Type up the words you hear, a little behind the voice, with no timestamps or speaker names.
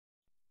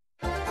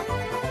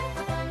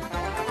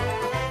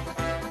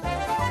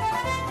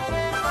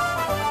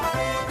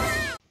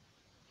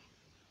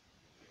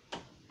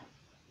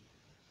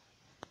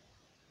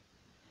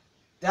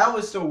That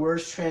was the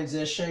worst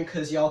transition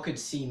because y'all could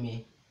see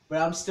me.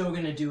 But I'm still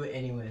gonna do it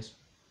anyways.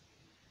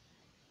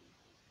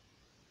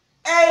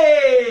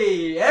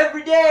 Hey!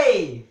 Every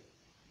day!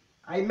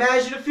 I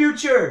imagine a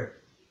future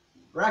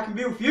where I can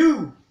be with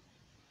you.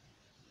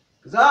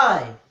 Because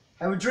I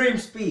have a dream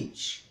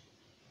speech.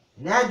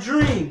 And that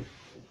dream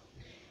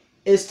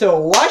is to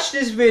watch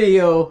this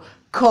video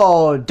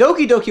called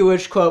Doki Doki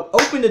Witch Club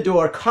Open the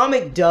Door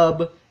comic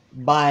dub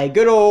by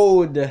good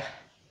old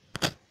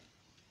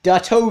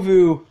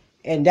Dottovu,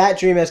 and that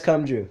dream has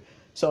come true.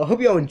 So I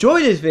hope you all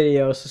enjoyed this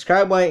video.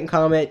 Subscribe, like, and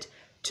comment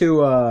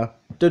to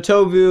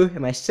Dottovu and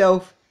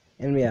myself.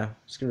 And yeah,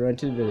 just gonna run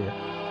to the video.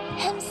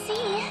 MC,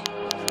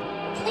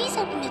 please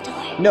open the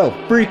door. No,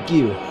 freak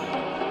you.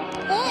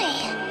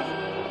 Why?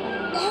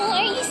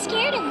 Are you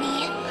scared of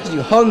me? Because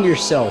you hung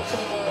yourself.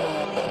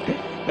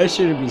 I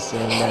shouldn't be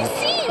saying that.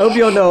 MC, I hope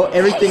you all know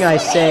everything I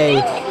say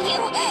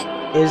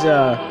is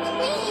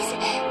Please.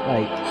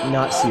 like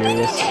not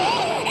serious.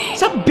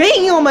 Stop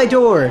banging on my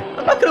door!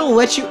 I'm not gonna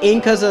let you in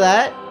because of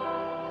that.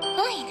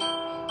 Fine.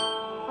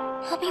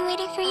 I'll be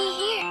waiting for you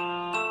here.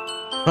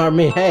 I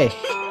mean, hey,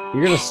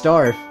 you're gonna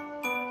starve.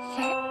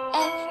 Forever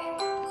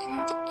and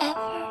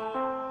ever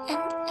and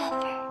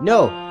ever.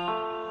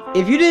 No,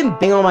 if you didn't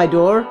bang on my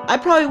door, I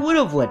probably would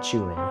have let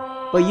you in.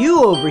 But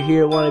you over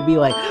here want to be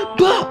like,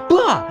 blah,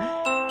 blah,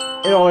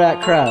 and all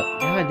that crap.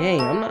 God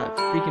dang, I'm not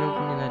freaking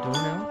opening that door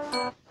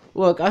now.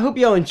 Look, I hope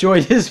y'all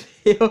enjoyed this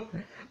video.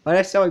 Why do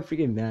I sound like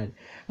freaking mad?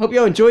 I hope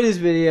y'all enjoyed this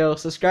video.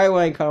 Subscribe,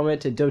 like, and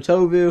comment to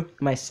Dottovu,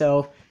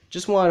 myself.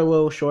 Just wanted a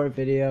little short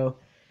video.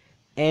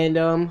 And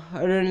other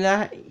than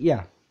that,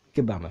 yeah.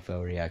 Goodbye, my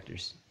fellow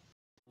reactors.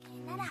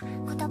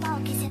 言葉を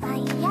消せば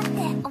いいやって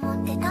思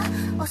ってた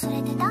恐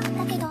れてた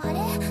だけどあれ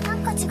な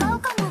んか違う